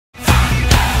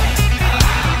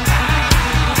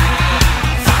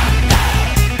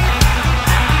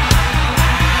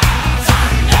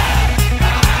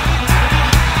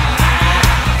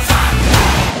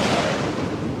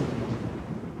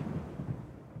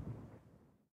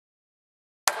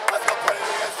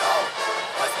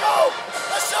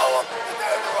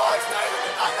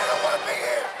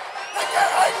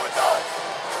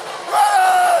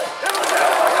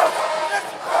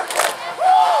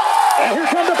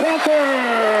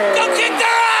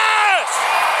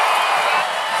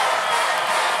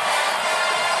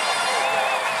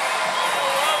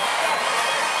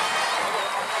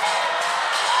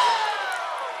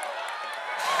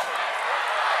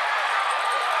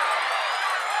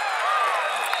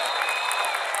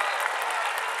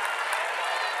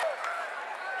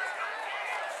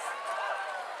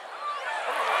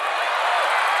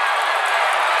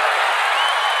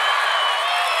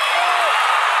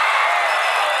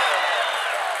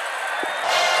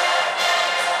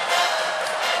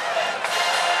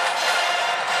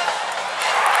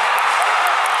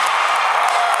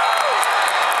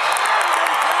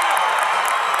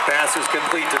pass is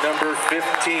complete to number 15,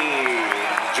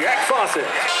 Jack Fawcett.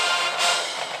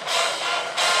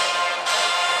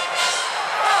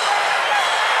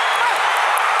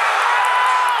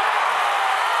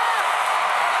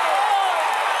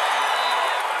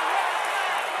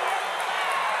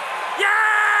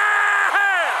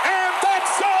 And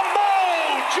that's a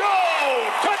Mojo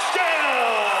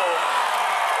touchdown!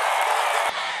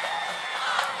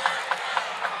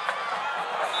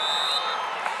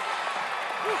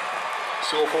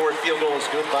 So forward field goal is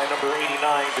good by number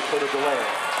 89, Dakota DeLay.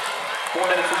 4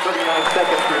 minutes and 39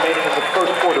 seconds remaining in the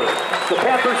first quarter. The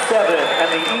Panthers 7 and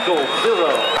the Eagles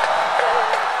 0.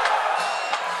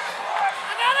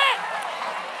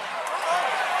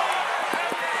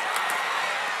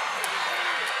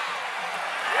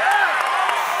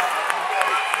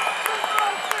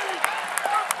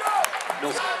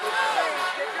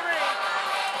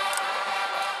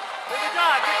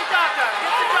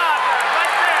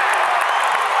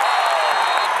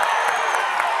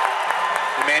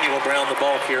 Emmanuel Brown, the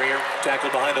ball carrier,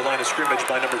 tackled behind the line of scrimmage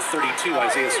by number 32,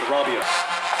 Isaiah Sarabia.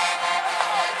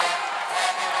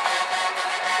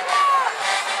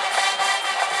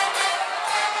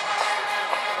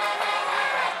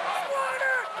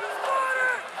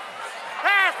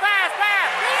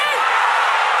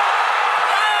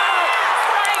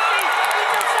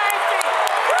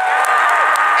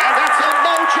 And that's a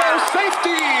Mojo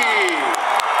safety!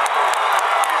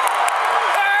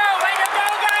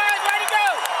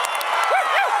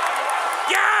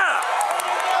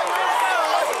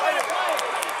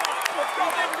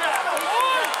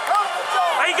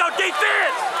 Defense!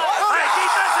 Hey,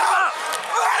 defense him up!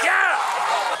 Yeah!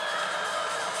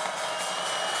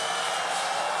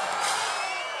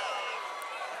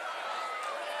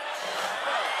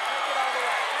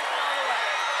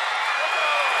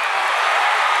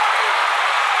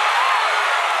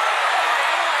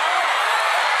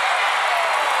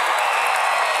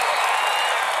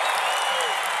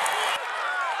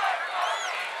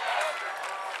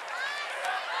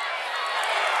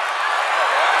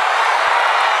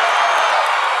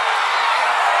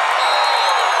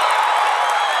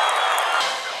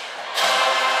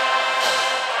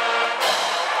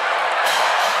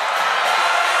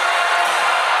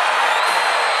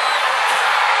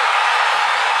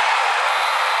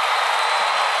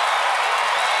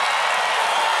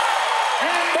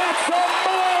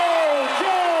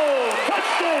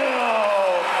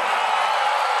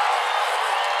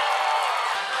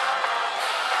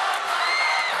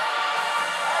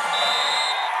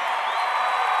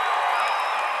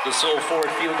 The sole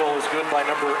forward field goal is good by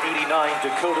number 89,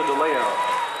 Dakota DeLay.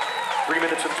 3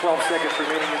 minutes and 12 seconds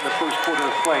remaining in the first quarter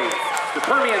of play. The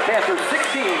Permian Panthers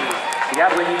 16, the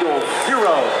Abilene Eagles 0.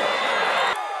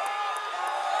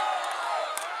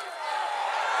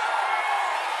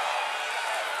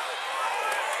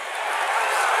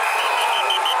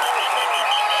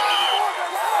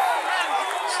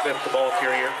 Smith, the ball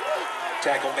carrier.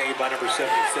 Tackle made by number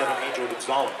 77, Angel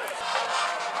Gonzalez.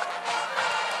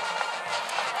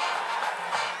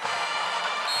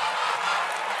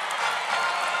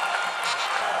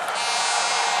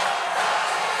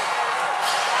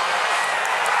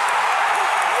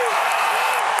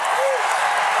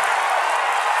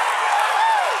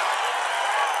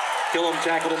 Gillum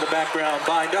tackled in the background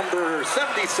by number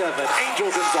 77, Angel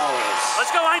Gonzalez.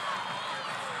 Let's go,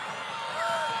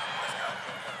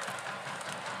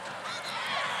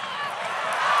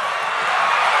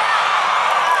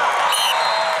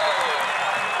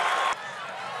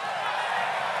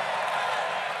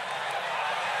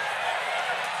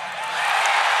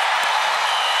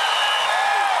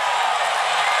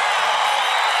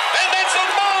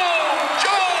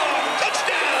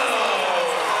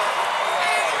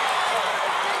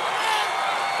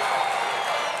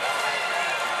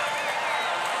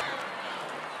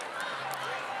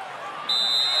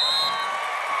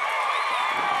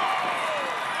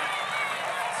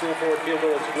 Full forward field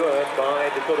goal is good by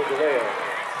Dakota DeLay.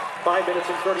 5 minutes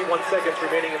and 31 seconds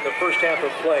remaining in the first half of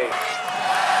play.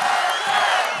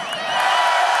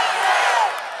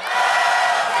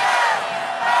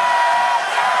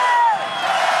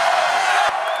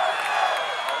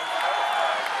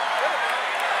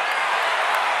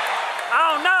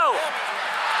 Oh no!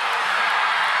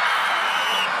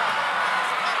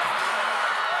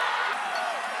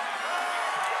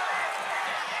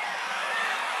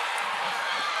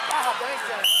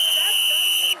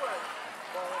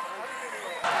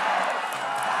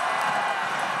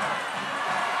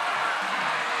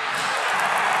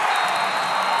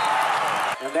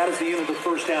 And that is the end of the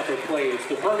first half of play. It's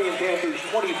the Permian Panthers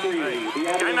 23.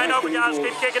 The Turn that over, guys.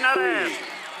 Keep kicking that ass.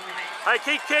 Hey,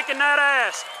 keep kicking that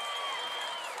ass.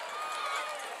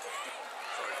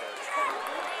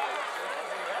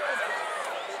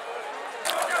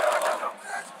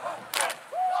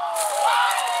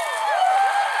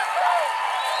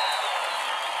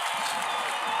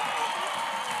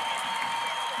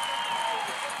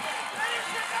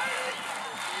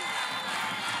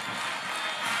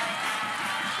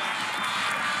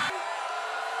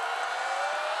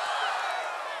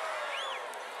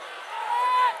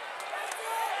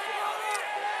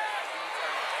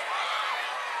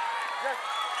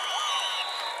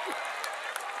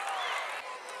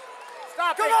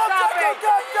 Stop it, stop it!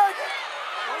 Way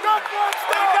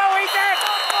to go, Ethan!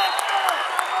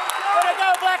 Way to go,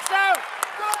 Blackstone!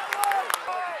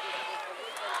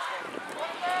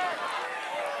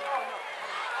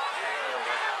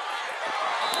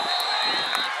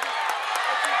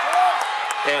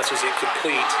 Pass is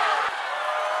incomplete.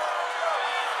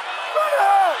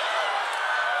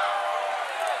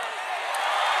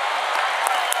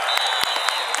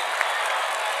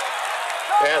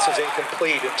 Pass is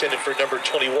incomplete, intended for number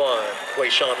 21,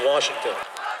 Quayshawn Washington.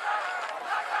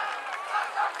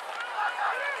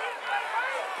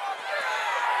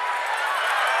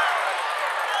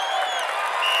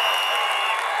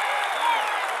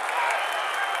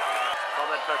 Call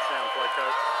that touchdown play,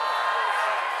 coach.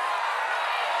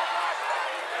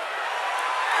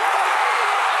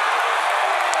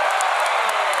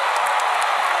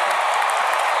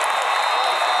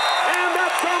 And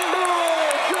that's a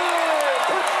Mojo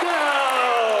touchdown!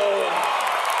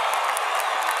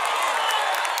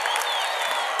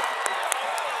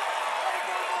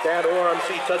 That ORMC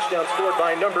touchdown scored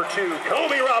by number 2,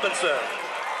 Kobe Robinson.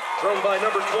 Thrown by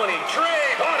number 20,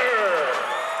 Trey Potter.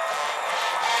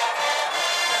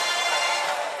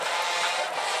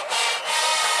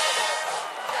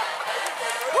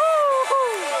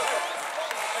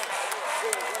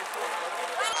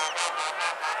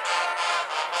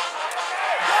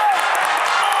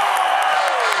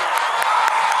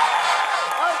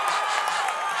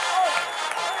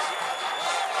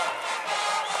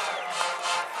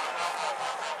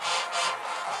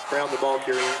 Brown, the ball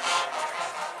carrier.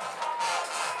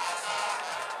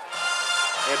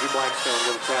 Andrew Blackstone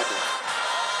with the tackle.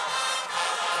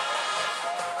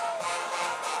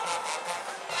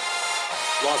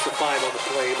 Loss of 5 on the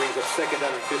play, brings up 2nd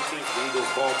down and 15 to the Eagles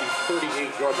ball to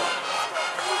 38-yard line.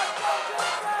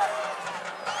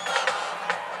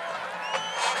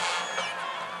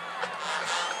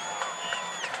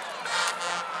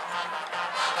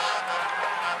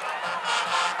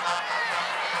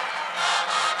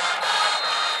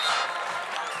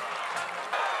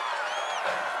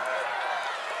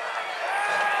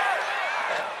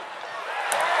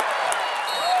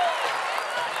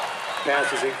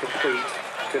 Pass is incomplete.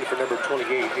 Intended for number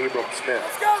 28, Abram Smith.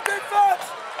 Let's go, defense!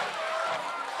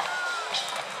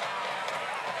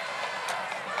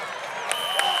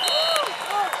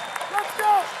 Let's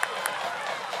go!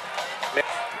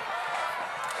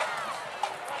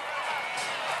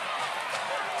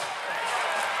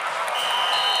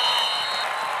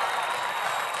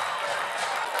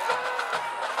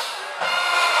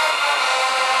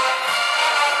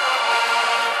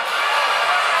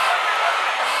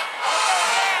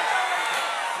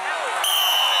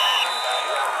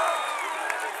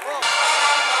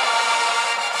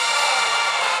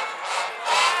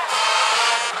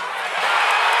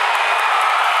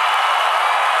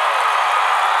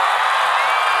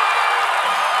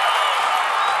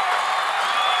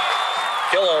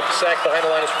 Gillum sacked behind the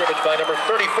line of scrimmage by number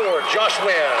 34, Josh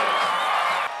Wynn.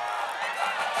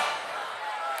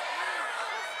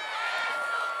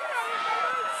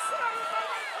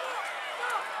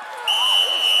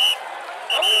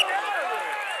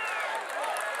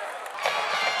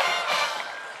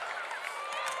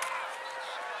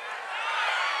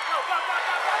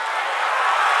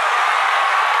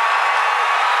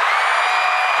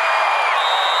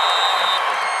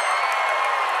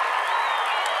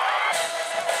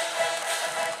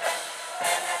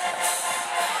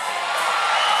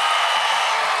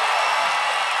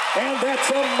 And that's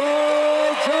a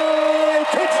Mojo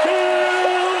touchdown!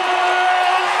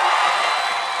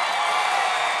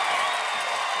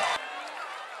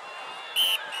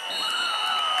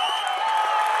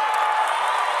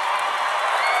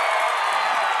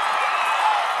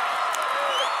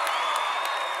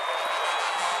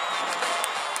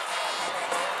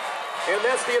 And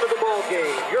that's the end of the ball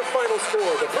game. Your final score,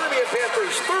 the Permian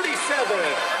Panthers 37,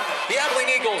 the Abilene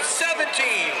Eagles 17.